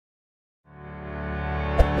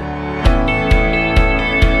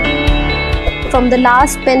from the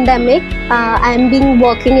last pandemic, I am being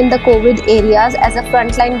working in the COVID areas as a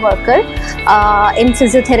frontline worker in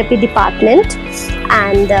physiotherapy department,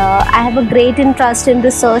 and I have a great interest in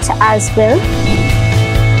research as well.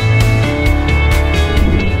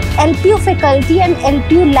 LPU faculty and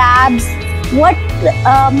LPU labs, what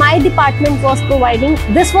my department was providing,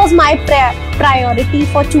 this was my priority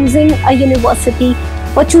for choosing a university,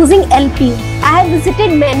 for choosing LPU. I have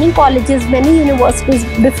visited many colleges, many universities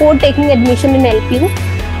before taking admission in LPU,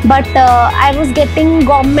 but I was getting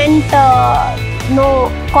government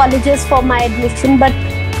colleges for my admission, but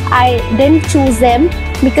I didn't choose them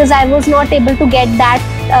because I was not able to get that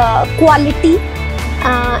quality.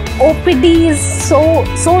 OPD is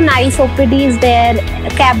so nice. OPD is there,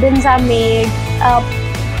 cabins are made,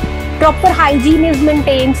 proper hygiene is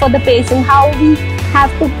maintained for the patient, how we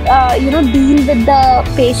have to deal with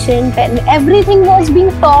the patient, and everything was being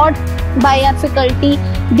taught by our faculty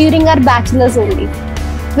during our bachelors only,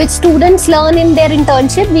 which students learn in their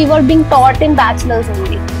internship. We were being taught in bachelors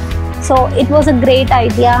only, so it was a great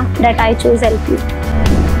idea that I chose LPU.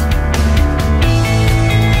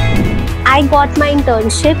 I got my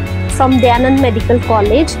internship from Dayanand Medical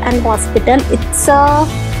College and Hospital. It's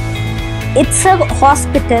a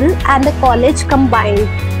hospital and a college combined,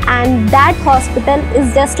 and that hospital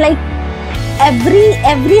is just like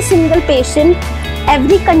every single patient,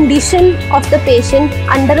 every condition of the patient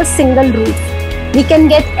under a single roof. We can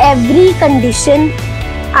get every condition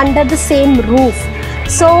under the same roof.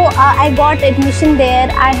 So I got admission there.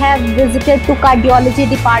 I have visited to cardiology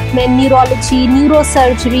department, neurology,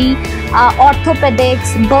 neurosurgery,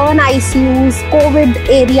 orthopedics, burn ICUs, COVID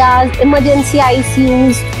areas, emergency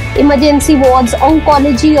ICUs, emergency wards,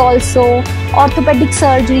 oncology also, orthopedic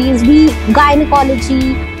surgeries,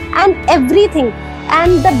 gynecology, and everything.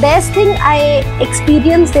 And the best thing I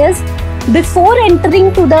experienced is, before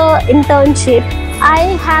entering to the internship,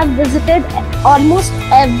 I have visited almost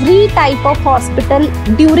every type of hospital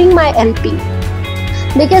during my LP,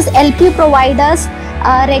 because LP provide us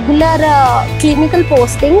regular clinical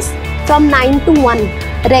postings from 9 to 1,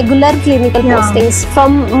 regular clinical postings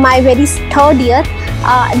from my very third year.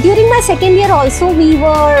 During my second year also, we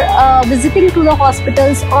were visiting to the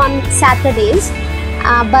hospitals on Saturdays,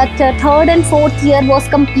 but third and fourth year was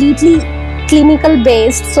completely clinical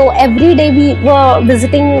based, so every day we were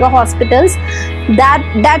visiting the hospitals.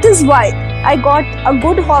 That is why I got a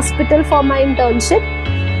good hospital for my internship,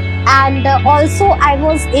 and also I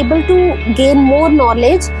was able to gain more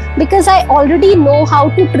knowledge because I already know how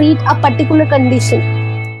to treat a particular condition.